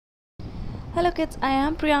Hello kids, I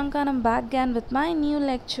am Priyanka and I'm back again with my new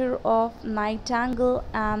lecture of Nightingale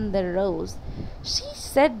and the Rose. She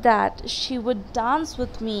said that she would dance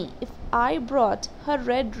with me if I brought her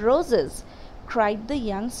red roses, cried the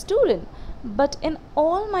young student. But in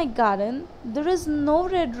all my garden there is no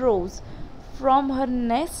red rose. From her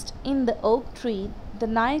nest in the oak tree, the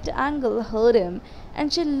nightingale heard him,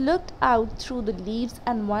 and she looked out through the leaves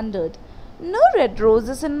and wondered. No red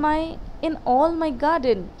roses in all my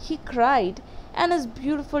garden, he cried, and his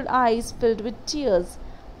beautiful eyes filled with tears.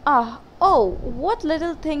 Ah, oh, what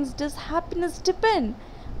little things does happiness depend!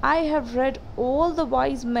 I have read all the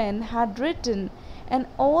wise men had written, and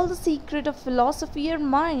all the secret of philosophy are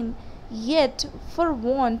mine. Yet, for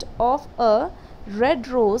want of a red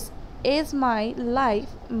rose, is my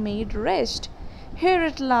life made wretched. Here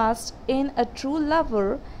at last, in a true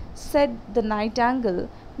lover, said the nightingale.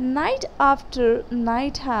 Night after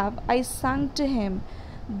night have I sung to him,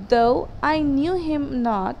 though I knew him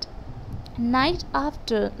not. Night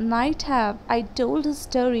after night have I told his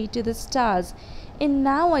story to the stars, and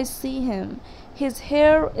now I see him. His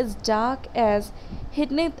hair is dark as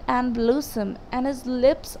hyacinth and blossom, and his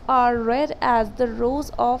lips are red as the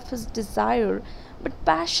rose of his desire. But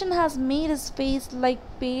passion has made his face like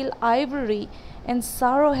pale ivory, and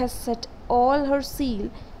sorrow has set all her seal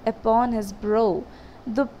upon his brow.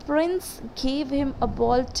 The prince gave him a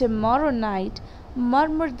ball tomorrow night,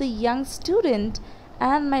 murmured the young student,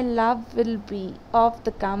 and my love will be of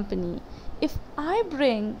the company. If I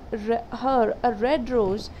bring her a red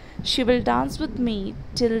rose, she will dance with me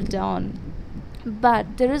till dawn.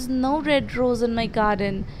 But there is no red rose in my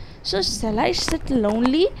garden, so shall I sit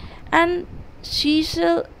lonely and she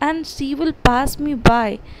will pass me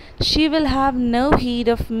by. She will have no heed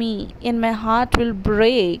of me, and my heart will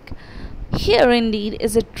break. Here indeed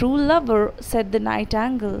is a true lover, said the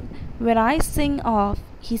nightingale. When I sing of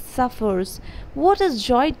he suffers, what is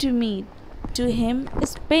joy to me? To him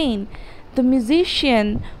is pain. The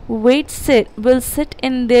musician will sit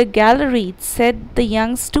in their gallery, said the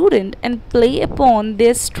young student, and play upon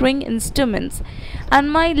their string instruments, and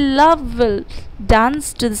my love will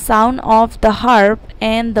dance to the sound of the harp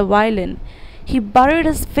and the violin. He buried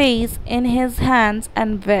his face in his hands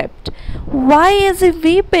and wept. Why is he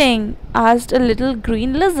weeping? Asked a little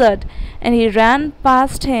green lizard, and he ran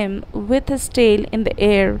past him with his tail in the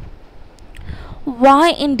air.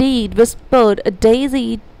 Why indeed? Whispered a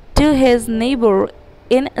daisy to his neighbor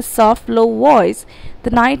in a soft low voice.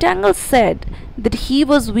 The nightingale said that he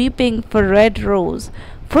was weeping for red rose.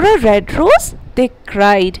 For a red rose? They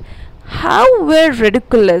cried. How very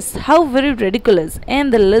ridiculous!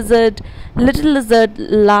 And the little lizard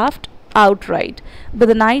laughed outright. But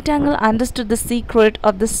the nightingale understood the secret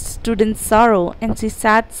of the student's sorrow, and she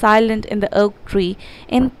sat silent in the oak tree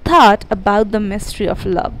and thought about the mystery of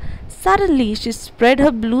love. Suddenly she spread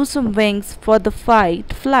her blossom wings for the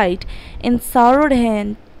flight, and soared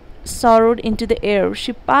into the air.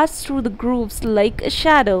 She passed through the groves like a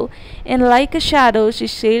shadow, and like a shadow she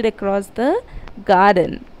sailed across the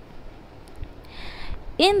garden.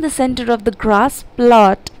 In the center of the grass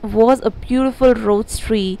plot was a beautiful rose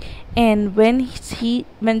tree, and when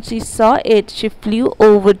she saw it, she flew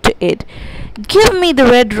over to it. Give me the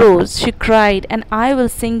red rose, she cried, and I will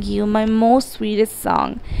sing you my most sweetest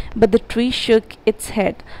song. But the tree shook its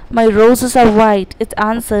head. My roses are white, it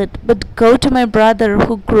answered, but go to my brother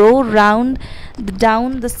who grow down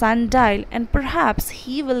the sundial, and perhaps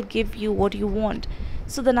he will give you what you want.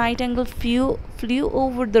 So the nightingale flew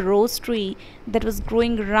over the rose tree that was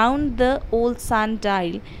growing round the old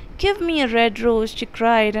sundial. Give me a red rose, she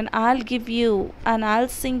cried, and I'll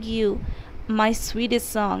sing you my sweetest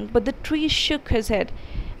song. But the tree shook his head.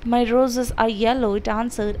 My roses are yellow, it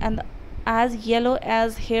answered, and as yellow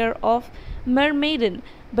as hair of mermaiden.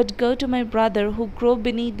 But go to my brother who grow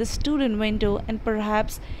beneath the student window, and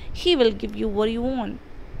perhaps he will give you what you want.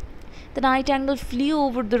 The nightingale flew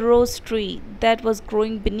over the rose tree that was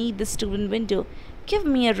growing beneath the student window. Give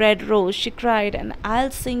me a red rose, she cried, and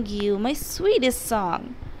I'll sing you my sweetest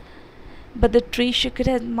song. But the tree shook its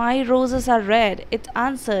head. My roses are red, it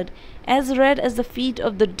answered, as red as the feet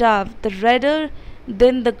of the dove, the redder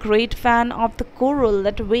than the great fan of the coral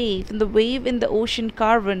that wave in the ocean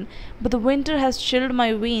cavern. But the winter has chilled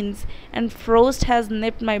my veins, and frost has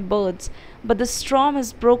nipped my buds. But the storm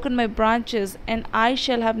has broken my branches, and I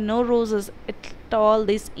shall have no roses at all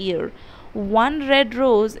this year. One red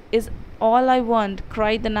rose is all I want,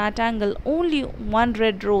 cried the nightingale. Only one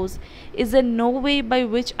red rose. Is there no way by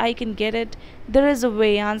which I can get it? There is a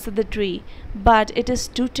way, answered the tree, but it is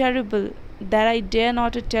too terrible that I dare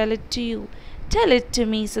not to tell it to you. Tell it to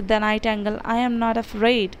me, said the nightingale. I am not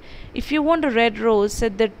afraid. If you want a red rose,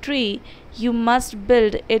 said the tree, you must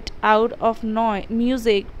build it out of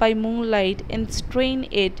music by moonlight and strain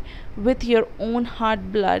it with your own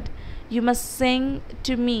heart blood. You must sing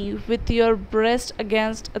to me with your breast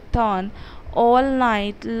against a thorn. All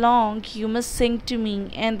night long you must sing to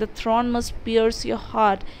me, and the thorn must pierce your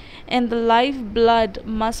heart, and the life blood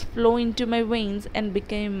must flow into my veins and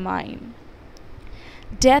become mine.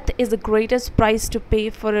 Death is the greatest price to pay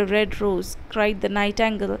for a red rose, cried the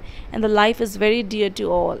nightingale, and the life is very dear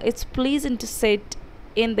to all. It's pleasant to sit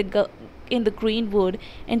in the green wood,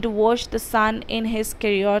 and to watch the sun in his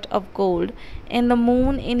chariot of gold, and the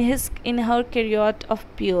moon in her chariot of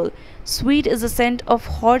pearl. Sweet is the scent of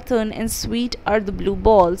hawthorn, and sweet are the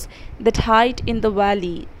bluebells that hide in the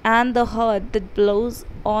valley, and the heart that blows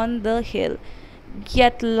on the hill.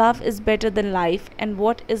 Yet love is better than life, and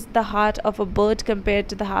what is the heart of a bird compared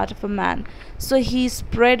to the heart of a man? So he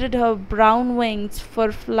spreaded her brown wings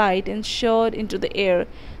for flight and soared into the air.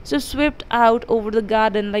 So swept out over the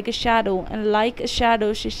garden like a shadow, and like a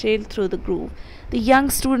shadow she sailed through the grove. The young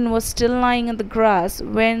student was still lying on the grass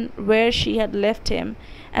where she had left him,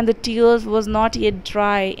 and the tears was not yet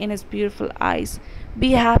dry in his beautiful eyes.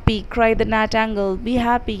 Be happy, cried the nightingale. Be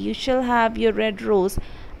happy, you shall have your red rose.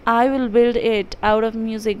 I will build it out of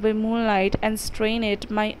music by moonlight and strain it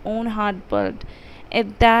my own heart blood.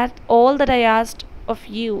 If that all that I asked of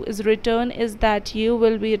you is return is that you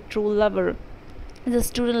will be a true lover. The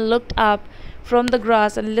student looked up from the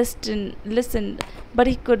grass and listened, but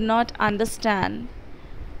he could not understand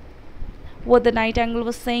what the nightingale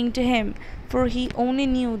was saying to him, for he only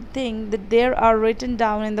knew things that there are written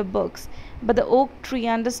down in the books. But the oak tree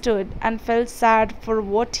understood and felt sad for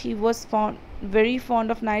what he was very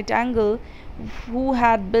fond of nightingale, who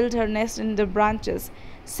had built her nest in the branches.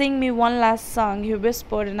 Sing me one last song, he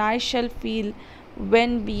whispered, and I shall feel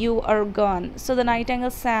when you are gone. So the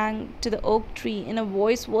nightingale sang to the oak tree in a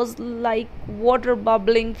voice was like water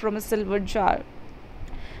bubbling from a silver jar.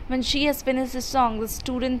 When she has finished the song, the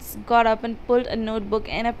students got up and pulled a notebook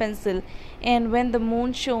and a pencil, and when the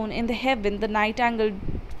moon shone in the heaven, the nightingale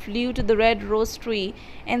flew to the red rose tree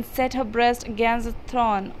and set her breast against the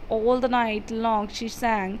thorn. All the night long she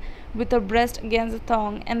sang with her breast against the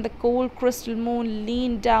thorn, and the cold crystal moon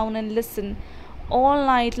leaned down and listened. All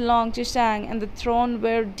night long she sang, and the thorn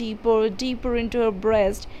went deeper, deeper into her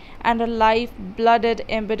breast, and her life blooded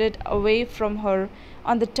embedded away from her.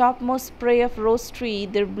 On the topmost spray of rose tree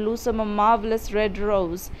there blossomed a marvelous red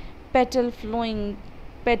rose, petal flowing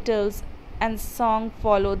petals, and song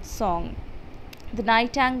followed song. The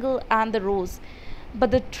Nightingale and the Rose.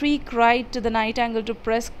 But the tree cried to the nightingale to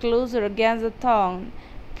press closer against the thorn.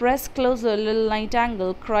 Press closer, little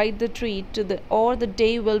nightingale, cried the tree, or the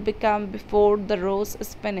day will become before the rose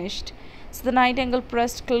is finished. So the nightingale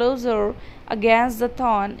pressed closer against the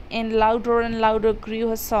thorn, and louder grew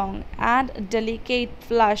her song, and a delicate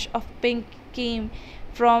flush of pink came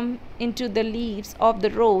from into the leaves of the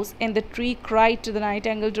rose, and the tree cried to the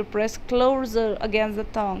nightingale to press closer against the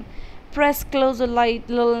thorn. Press closer,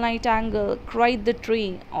 little nightingale, cried the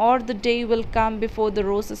tree, or the day will come before the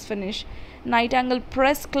rose is finished. Nightingale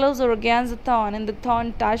pressed closer against the thorn, and the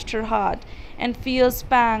thorn touched her heart, and fierce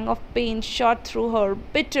pang of pain shot through her.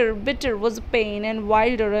 Bitter, bitter was the pain, and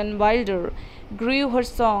wilder grew her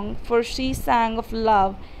song, for she sang of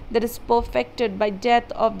love that is perfected by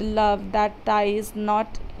death, of the love that dies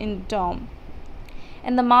not in tomb.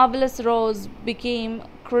 And the marvelous rose became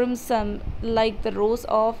crimson like the rose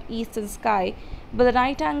of eastern sky. But the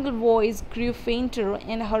nightingale voice grew fainter,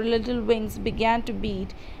 and her little wings began to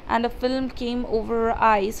beat, and a film came over her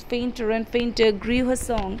eyes. Fainter and fainter grew her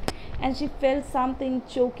song, and she felt something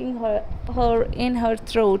choking her in her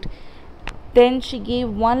throat. Then she gave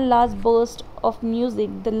one last burst of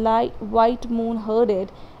music. The white moon heard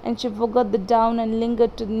it, and she forgot the down and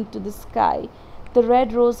lingered into the sky. The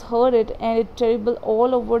red rose heard it, and it trembled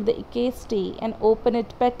all over the acacia, and opened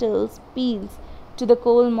its peals to the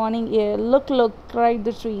cold morning air. Look, look, cried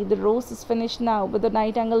the tree, the rose is finished now. But the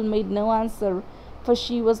nightingale made no answer, for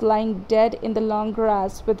she was lying dead in the long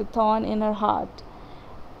grass with a thorn in her heart.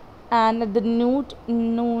 And at the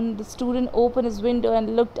noon, the student opened his window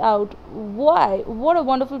and looked out. Why, what a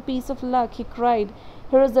wonderful piece of luck, he cried.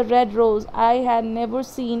 Here is the red rose. I had never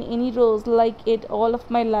seen any rose like it all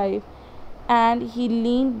of my life. And he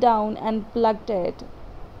leaned down and plucked it.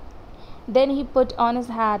 Then he put on his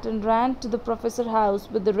hat and ran to the professor's house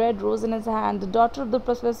with the red rose in his hand. The daughter of the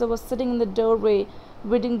professor was sitting in the doorway,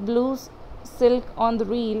 weaving blue silk on the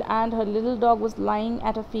reel, and her little dog was lying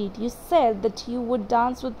at her feet. You said that you would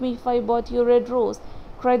dance with me if I bought you a red rose,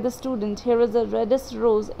 cried the student. Here is the reddest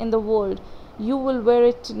rose in the world. You will wear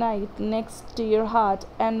it tonight next to your heart,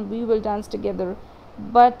 and we will dance together."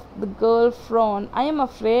 But the girl frowned. "I am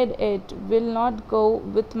afraid it will not go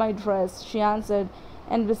with my dress," she answered.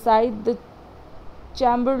 "And beside, the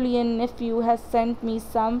Chamberlain nephew has sent me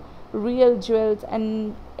some real jewels,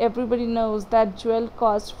 and everybody knows that jewel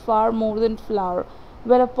cost far more than flour."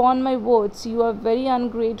 "Well, upon my words, you are very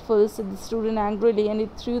ungrateful," said the student angrily, and he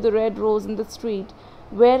threw the red rose in the street,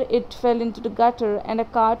 where it fell into the gutter, and a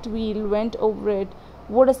cart wheel went over it.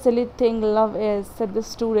 "What a silly thing love is," said the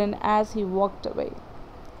student as he walked away.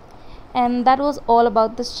 And that was all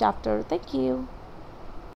about this chapter. Thank you.